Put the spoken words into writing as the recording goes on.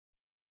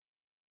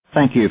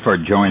Thank you for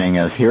joining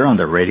us here on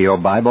the Radio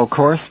Bible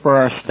Course for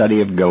our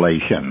study of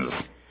Galatians.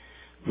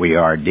 We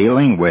are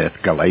dealing with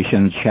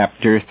Galatians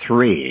chapter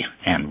 3,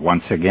 and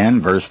once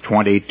again, verse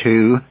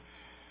 22,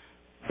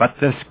 "But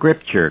the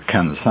Scripture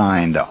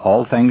consigned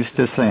all things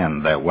to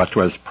sin, that what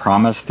was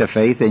promised to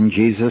faith in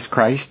Jesus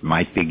Christ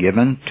might be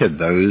given to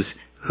those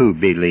who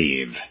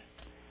believe."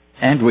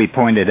 And we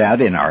pointed out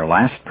in our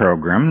last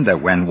program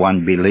that when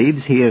one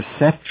believes, he is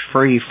set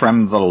free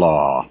from the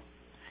law.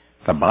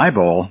 The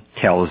Bible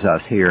tells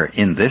us here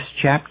in this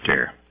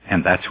chapter,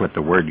 and that's what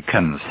the word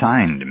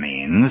consigned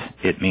means,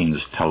 it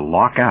means to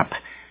lock up,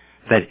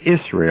 that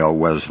Israel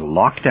was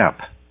locked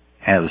up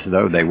as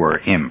though they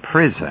were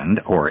imprisoned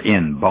or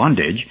in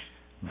bondage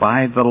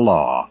by the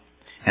law.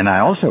 And I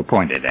also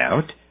pointed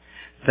out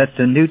that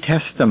the New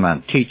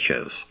Testament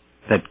teaches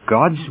that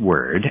God's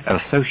Word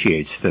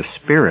associates the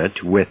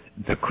Spirit with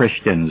the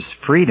Christian's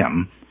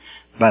freedom,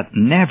 but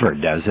never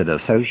does it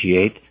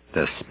associate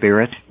the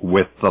Spirit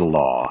with the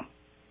law.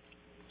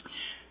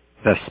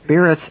 The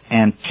Spirit's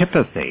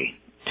antipathy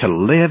to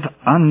live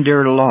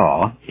under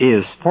law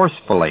is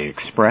forcefully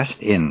expressed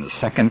in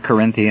 2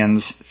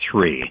 Corinthians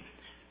 3.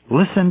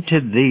 Listen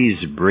to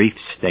these brief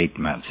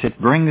statements.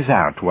 It brings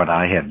out what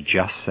I have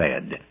just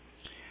said.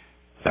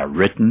 The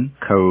written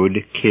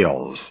code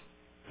kills,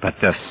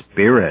 but the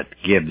Spirit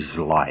gives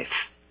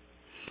life.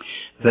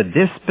 The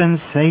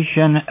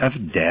dispensation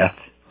of death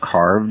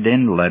carved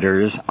in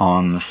letters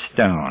on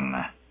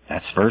stone.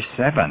 That's verse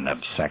 7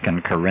 of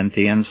 2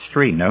 Corinthians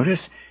 3.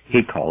 Notice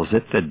he calls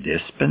it the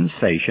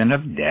dispensation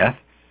of death.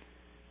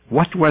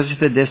 What was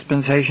the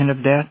dispensation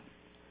of death?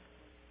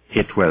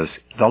 It was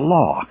the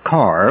law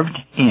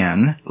carved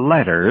in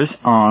letters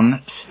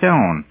on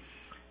stone.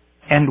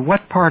 And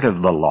what part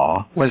of the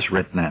law was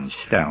written in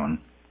stone?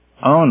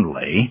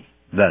 Only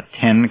the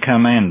 10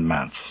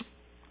 Commandments.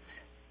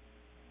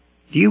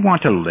 Do you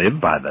want to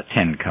live by the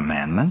 10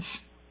 Commandments?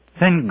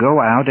 Then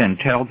go out and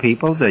tell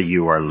people that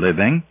you are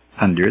living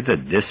under the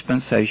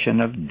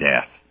dispensation of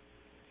death.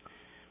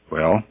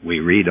 Well, we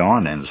read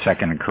on in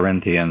 2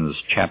 Corinthians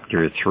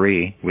chapter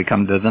 3. We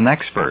come to the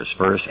next verse,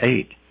 verse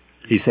 8.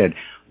 He said,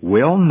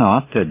 "Will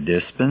not the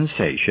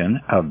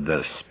dispensation of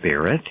the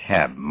Spirit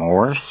have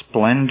more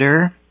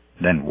splendor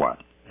than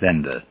what?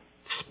 Than the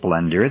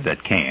splendor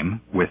that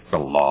came with the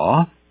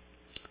law?"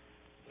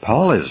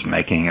 Paul is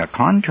making a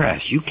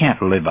contrast. You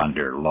can't live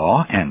under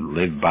law and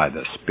live by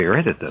the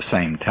Spirit at the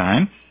same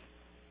time.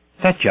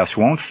 That just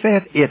won't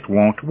fit. It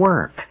won't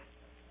work.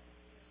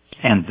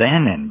 And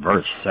then in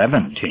verse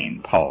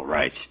 17, Paul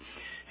writes,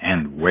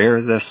 "And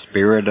where the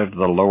Spirit of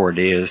the Lord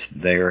is,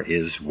 there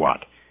is"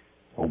 what?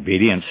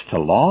 Obedience to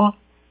law?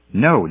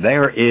 No,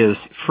 there is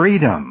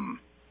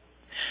freedom.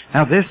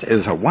 Now this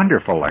is a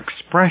wonderful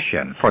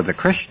expression for the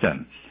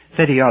Christian,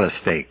 that he ought to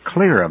stay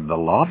clear of the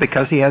law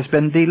because he has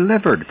been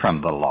delivered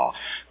from the law.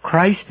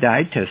 Christ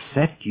died to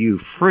set you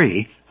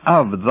free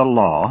of the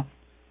law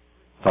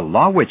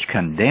which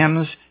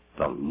condemns,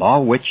 the law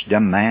which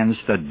demands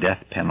the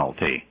death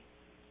penalty.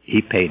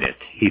 He paid it.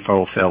 He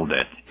fulfilled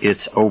it.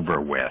 It's over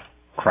with.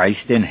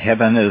 Christ in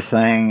heaven is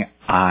saying,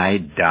 "I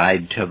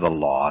died to the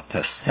law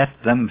to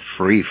set them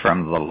free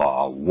from the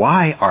law."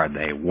 Why are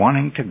they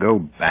wanting to go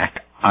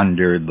back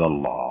under the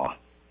law?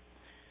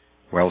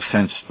 Well,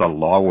 since the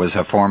law was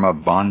a form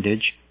of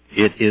bondage,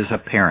 it is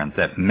apparent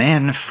that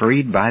men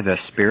freed by the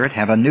Spirit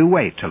have a new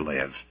way to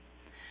live.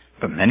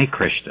 But many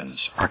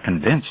Christians are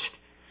convinced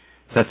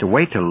that the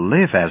way to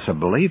live as a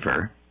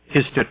believer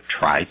is to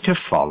try to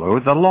follow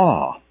the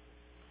law.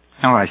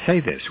 Now, I say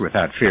this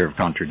without fear of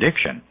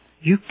contradiction.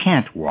 You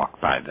can't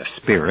walk by the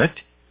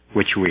Spirit,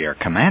 which we are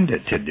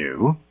commanded to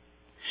do,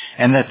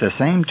 and at the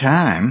same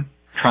time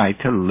try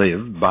to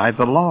live by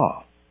the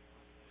law.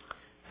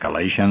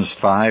 Galatians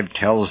 5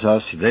 tells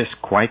us this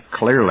quite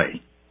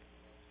clearly.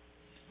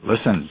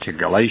 Listen to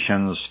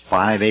Galatians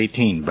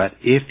 5:18. "But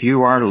if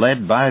you are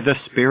led by the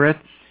Spirit,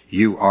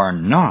 you are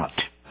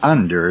not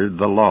under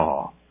the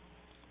law."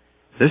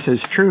 This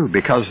is true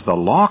because the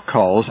law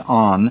calls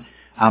on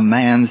a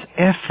man's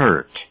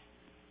effort,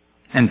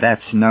 and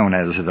that's known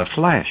as the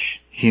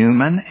flesh,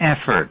 human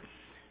effort,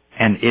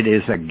 and it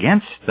is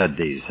against the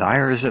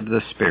desires of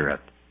the Spirit.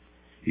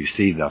 You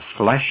see, the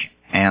flesh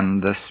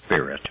and the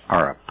Spirit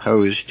are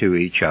opposed to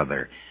each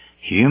other.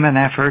 Human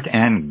effort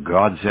and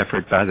God's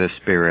effort by the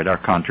Spirit are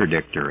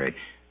contradictory.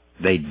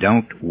 They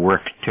don't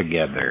work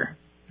together.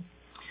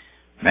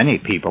 Many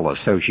people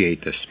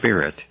associate the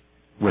Spirit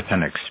with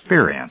an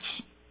experience.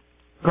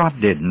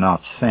 God did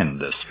not send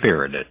the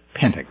Spirit at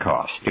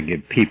Pentecost to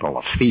give people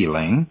a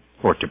feeling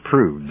or to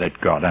prove that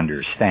God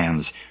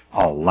understands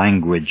all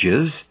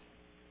languages.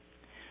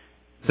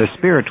 The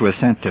Spirit was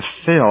sent to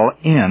fill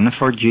in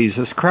for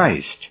Jesus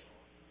Christ.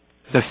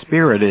 The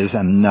Spirit is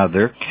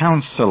another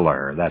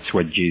counselor. That's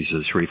what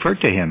Jesus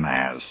referred to him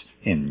as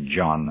in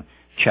John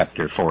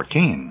chapter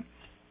 14.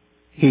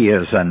 He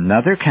is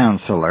another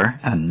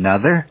counselor,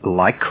 another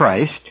like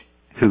Christ,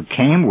 who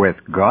came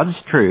with God's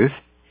truth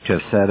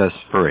to set us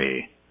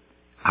free.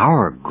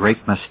 Our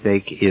great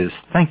mistake is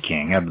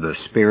thinking of the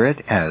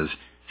Spirit as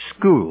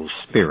school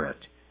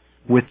spirit,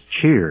 with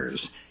cheers,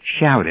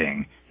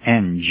 shouting,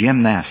 and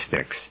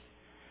gymnastics.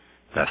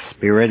 The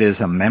Spirit is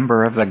a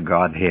member of the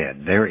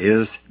Godhead. There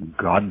is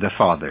God the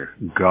Father,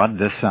 God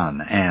the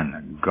Son,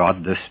 and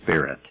God the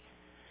Spirit.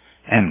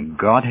 And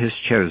God has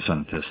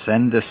chosen to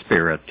send the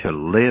Spirit to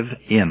live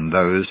in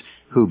those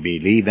who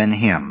believe in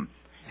Him.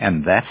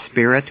 And that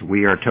Spirit,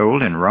 we are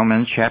told in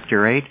Romans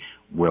chapter 8,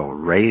 will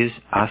raise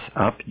us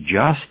up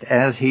just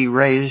as He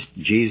raised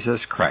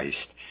Jesus Christ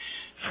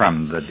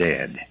from the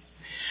dead.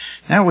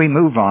 Now we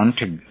move on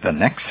to the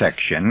next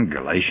section,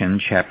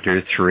 Galatians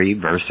chapter 3,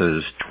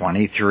 verses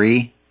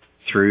 23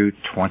 through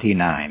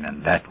 29,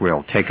 and that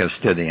will take us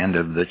to the end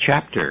of the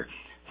chapter.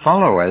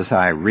 Follow as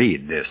I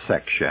read this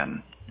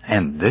section,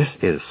 and this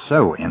is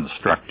so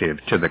instructive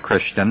to the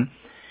Christian.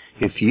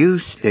 If you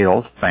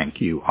still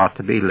think you ought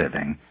to be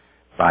living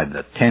by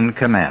the Ten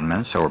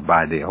Commandments or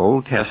by the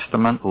Old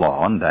Testament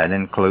law, and that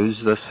includes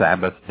the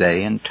Sabbath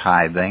day and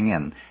tithing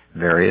and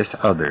various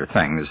other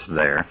things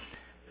there,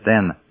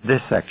 then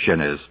this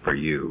section is for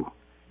you.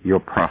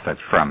 You'll profit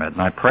from it.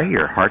 And I pray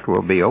your heart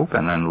will be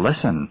open and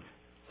listen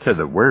to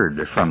the word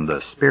from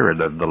the Spirit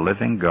of the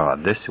living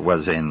God. This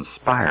was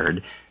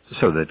inspired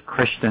so that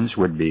Christians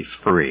would be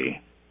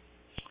free.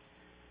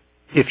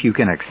 If you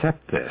can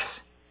accept this,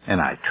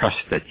 and I trust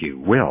that you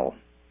will,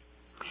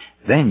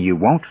 then you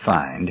won't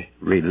find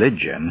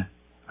religion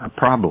a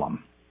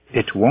problem.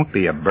 It won't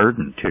be a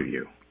burden to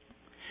you.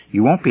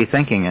 You won't be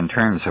thinking in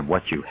terms of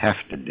what you have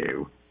to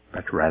do,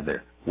 but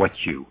rather what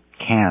you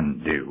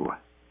can do.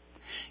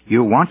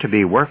 You want to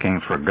be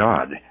working for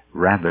God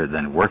rather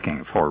than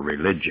working for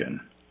religion.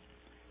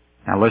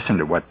 Now listen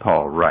to what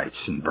Paul writes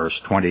in verse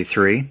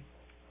 23.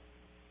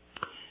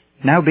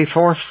 Now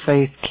before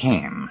faith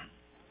came,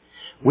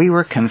 we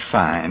were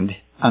confined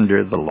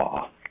under the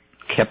law,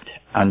 kept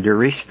under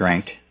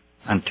restraint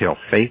until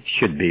faith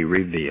should be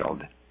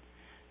revealed,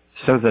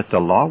 so that the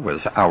law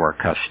was our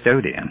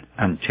custodian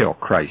until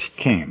Christ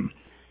came,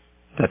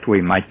 that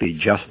we might be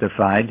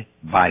justified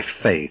by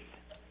faith.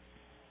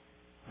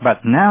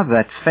 But now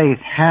that faith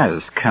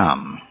has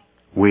come,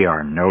 we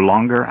are no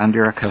longer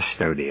under a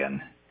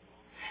custodian.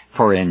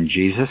 For in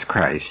Jesus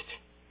Christ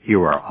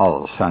you are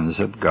all sons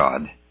of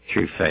God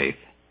through faith.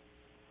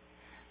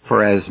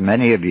 For as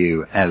many of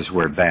you as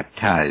were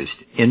baptized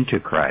into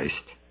Christ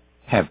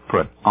have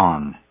put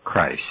on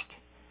Christ.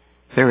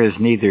 There is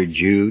neither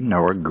Jew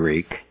nor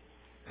Greek.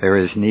 There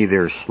is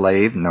neither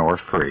slave nor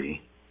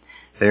free.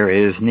 There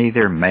is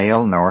neither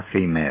male nor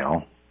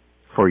female,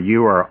 for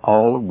you are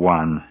all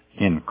one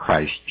in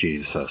Christ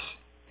Jesus.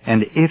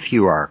 And if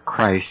you are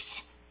Christ's,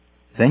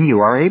 then you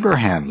are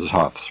Abraham's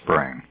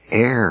offspring,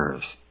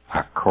 heirs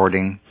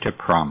according to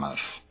promise.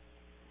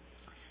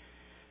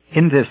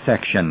 In this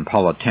section,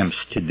 Paul attempts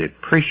to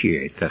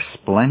depreciate the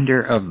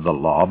splendor of the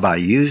law by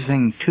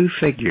using two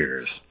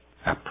figures,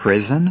 a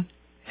prison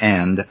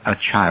and a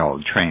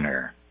child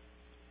trainer.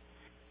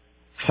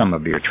 Some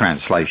of your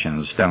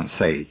translations don't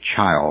say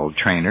child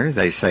trainer,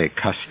 they say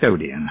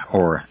custodian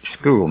or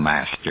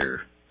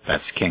schoolmaster,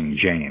 that's King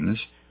James,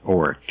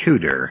 or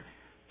tutor,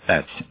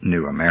 that's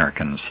New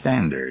American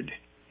Standard,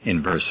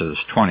 in verses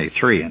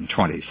 23 and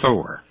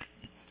 24.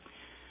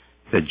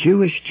 The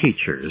Jewish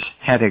teachers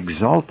had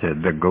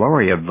exalted the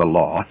glory of the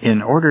law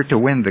in order to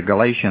win the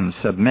Galatians'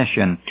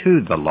 submission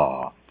to the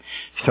law.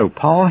 So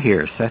Paul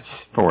here sets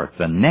forth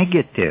the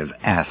negative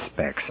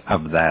aspects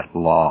of that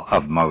law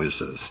of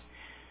Moses.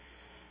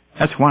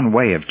 That's one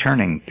way of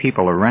turning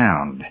people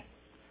around.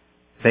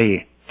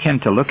 They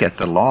tend to look at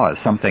the law as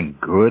something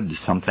good,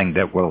 something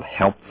that will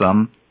help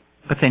them,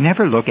 but they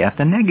never look at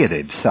the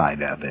negative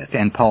side of it.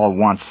 And Paul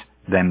wants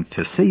them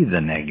to see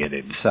the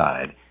negative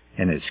side,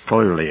 and it's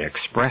clearly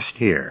expressed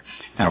here.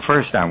 Now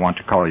first I want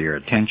to call your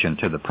attention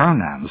to the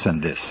pronouns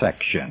in this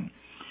section.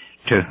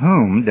 To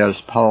whom does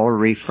Paul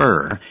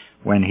refer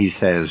when he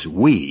says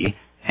we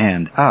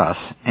and us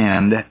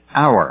and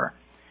our?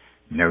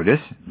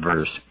 Notice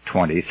verse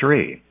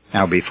 23.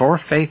 Now before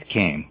faith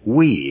came,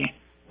 we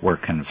were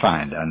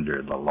confined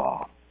under the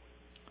law.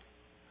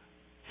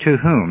 To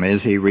whom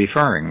is he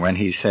referring when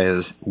he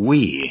says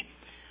we?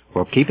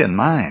 Well, keep in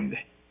mind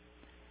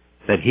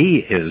that he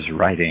is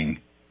writing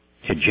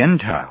to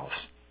Gentiles.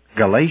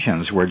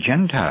 Galatians were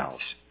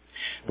Gentiles.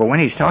 But when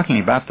he's talking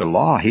about the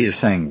law, he is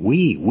saying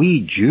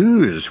we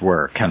Jews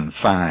were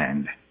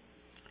confined.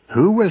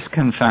 Who was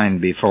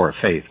confined before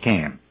faith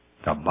came?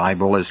 The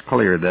Bible is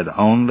clear that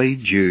only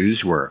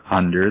Jews were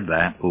under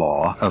that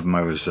law of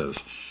Moses.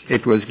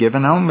 It was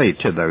given only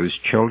to those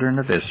children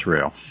of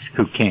Israel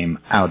who came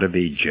out of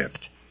Egypt.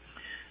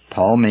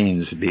 Paul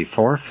means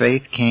before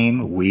faith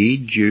came,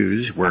 we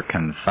Jews were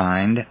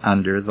confined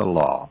under the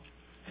law.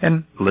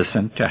 And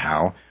listen to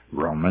how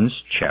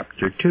Romans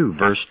chapter 2,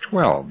 verse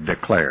 12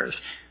 declares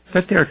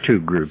that there are two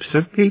groups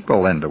of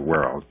people in the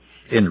world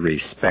in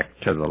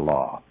respect to the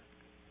law.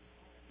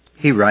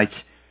 He writes,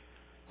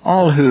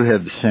 all who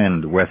have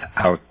sinned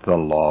without the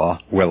law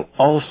will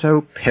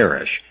also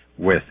perish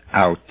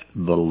without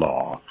the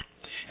law.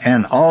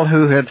 And all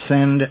who have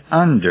sinned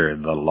under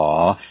the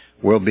law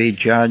will be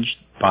judged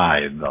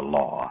by the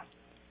law.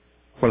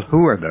 Well,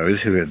 who are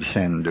those who have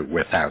sinned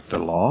without the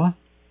law?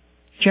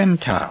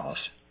 Gentiles,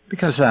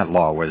 because that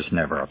law was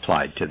never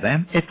applied to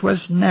them. It was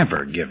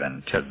never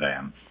given to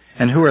them.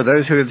 And who are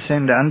those who have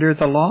sinned under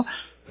the law?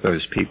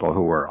 Those people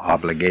who were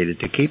obligated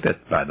to keep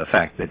it by the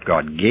fact that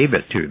God gave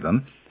it to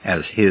them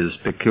as His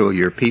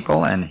peculiar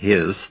people and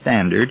His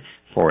standard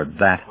for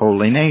that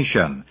holy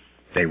nation.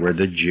 They were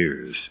the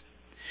Jews.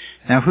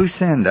 Now, who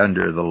sinned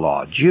under the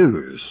law?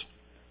 Jews.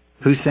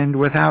 Who sinned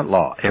without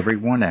law?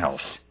 Everyone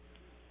else.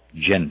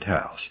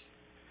 Gentiles.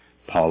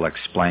 Paul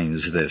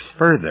explains this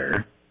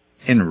further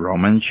in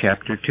Romans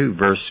chapter 2,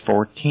 verse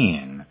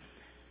 14.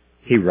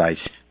 He writes,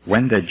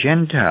 "When the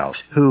Gentiles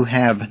who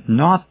have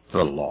not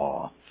the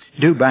law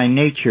do by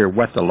nature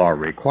what the law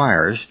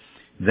requires,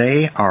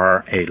 they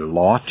are a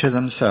law to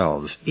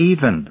themselves,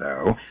 even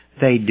though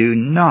they do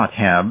not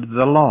have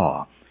the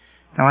law."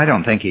 Now, I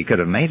don't think he could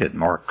have made it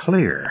more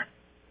clear.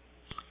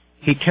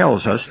 He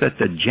tells us that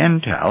the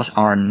Gentiles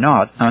are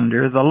not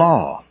under the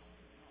law.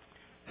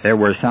 There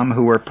were some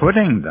who were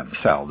putting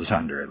themselves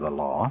under the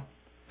law,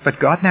 but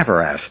God never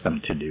asked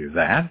them to do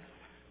that.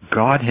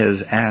 God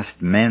has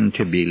asked men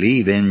to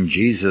believe in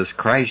Jesus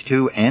Christ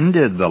who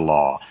ended the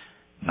law,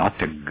 not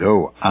to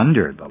go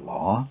under the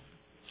law.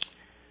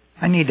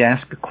 I need to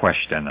ask a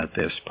question at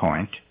this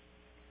point.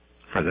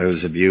 For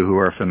those of you who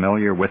are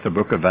familiar with the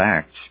book of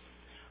Acts,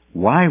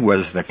 why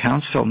was the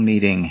council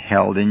meeting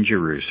held in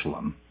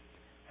Jerusalem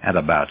at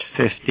about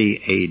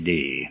 50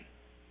 A.D.?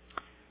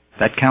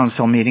 That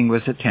council meeting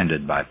was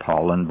attended by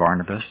Paul and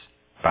Barnabas,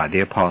 by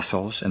the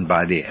apostles, and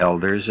by the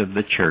elders of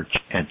the church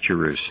at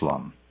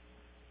Jerusalem.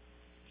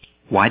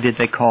 Why did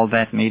they call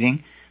that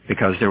meeting?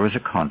 Because there was a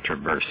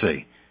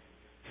controversy.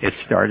 It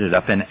started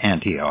up in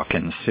Antioch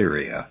in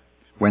Syria,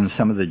 when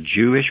some of the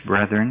Jewish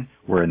brethren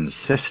were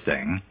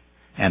insisting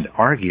and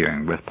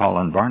arguing with Paul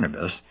and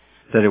Barnabas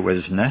that it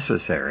was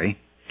necessary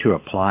to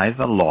apply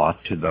the law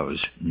to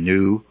those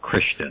new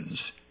Christians,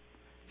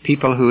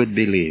 people who had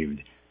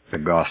believed the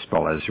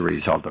gospel as a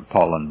result of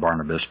Paul and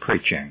Barnabas'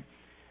 preaching.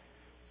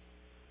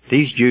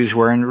 These Jews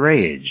were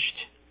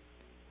enraged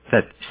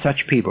that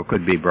such people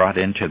could be brought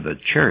into the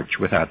church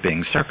without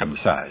being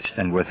circumcised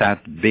and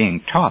without being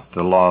taught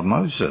the law of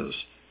Moses.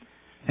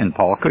 And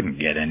Paul couldn't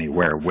get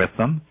anywhere with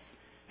them.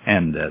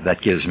 And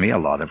that gives me a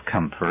lot of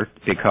comfort,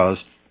 because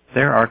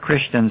there are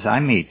Christians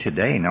I meet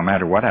today, no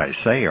matter what I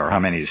say or how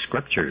many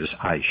scriptures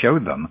I show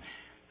them,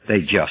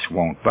 they just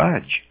won't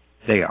budge.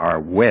 They are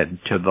wed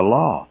to the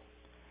law.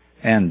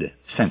 And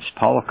since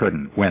Paul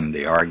couldn't win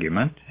the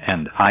argument,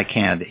 and I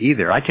can't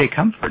either, I take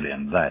comfort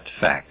in that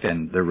fact.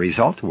 And the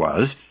result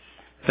was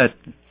that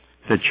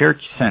the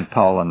church sent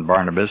Paul and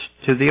Barnabas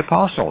to the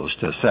apostles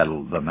to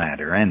settle the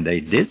matter, and they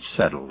did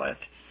settle it.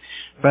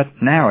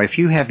 But now, if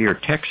you have your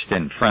text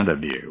in front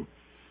of you,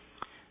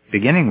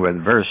 beginning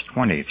with verse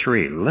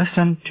 23,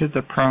 listen to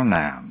the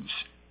pronouns.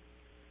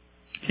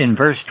 In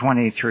verse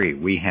 23,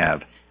 we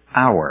have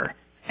our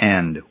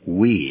and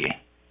we.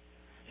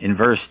 In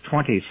verse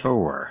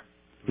 24,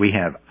 we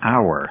have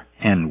our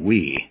and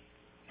we,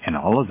 and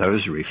all of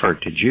those refer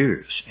to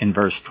Jews. In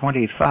verse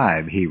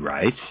 25, he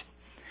writes,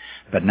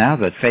 "But now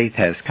that faith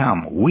has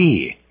come,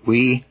 we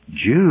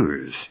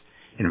Jews."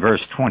 In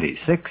verse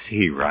 26,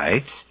 he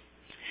writes,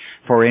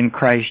 "For in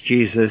Christ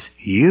Jesus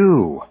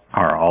you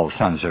are all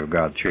sons of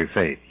God through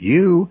faith."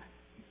 You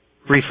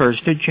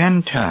refers to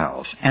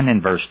Gentiles. And in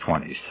verse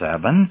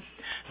 27,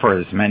 "For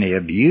as many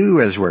of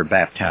you as were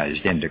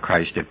baptized into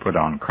Christ have put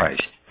on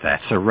Christ."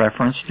 That's a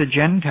reference to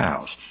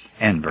Gentiles.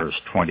 And verse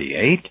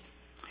 28,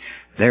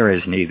 "There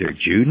is neither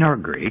Jew nor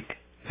Greek,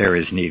 there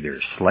is neither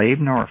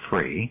slave nor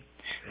free,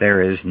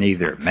 there is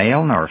neither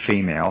male nor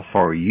female,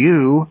 for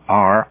you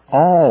are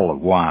all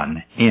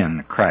one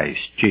in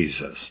Christ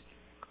Jesus."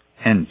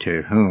 And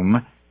to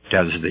whom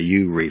does the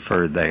you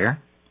refer there?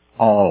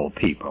 All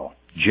people,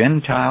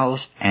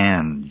 Gentiles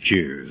and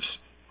Jews.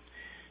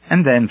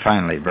 And then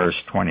finally verse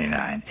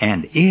 29,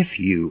 "And if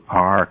you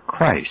are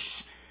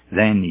Christ's,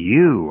 then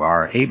you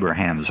are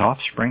Abraham's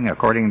offspring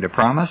according to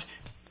promise."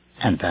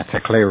 And that's a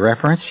clear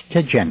reference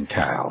to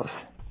Gentiles.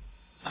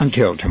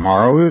 Until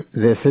tomorrow,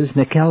 this is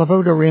Nick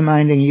Calavoda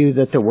reminding you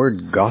that the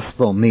word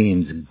gospel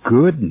means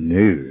good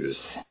news.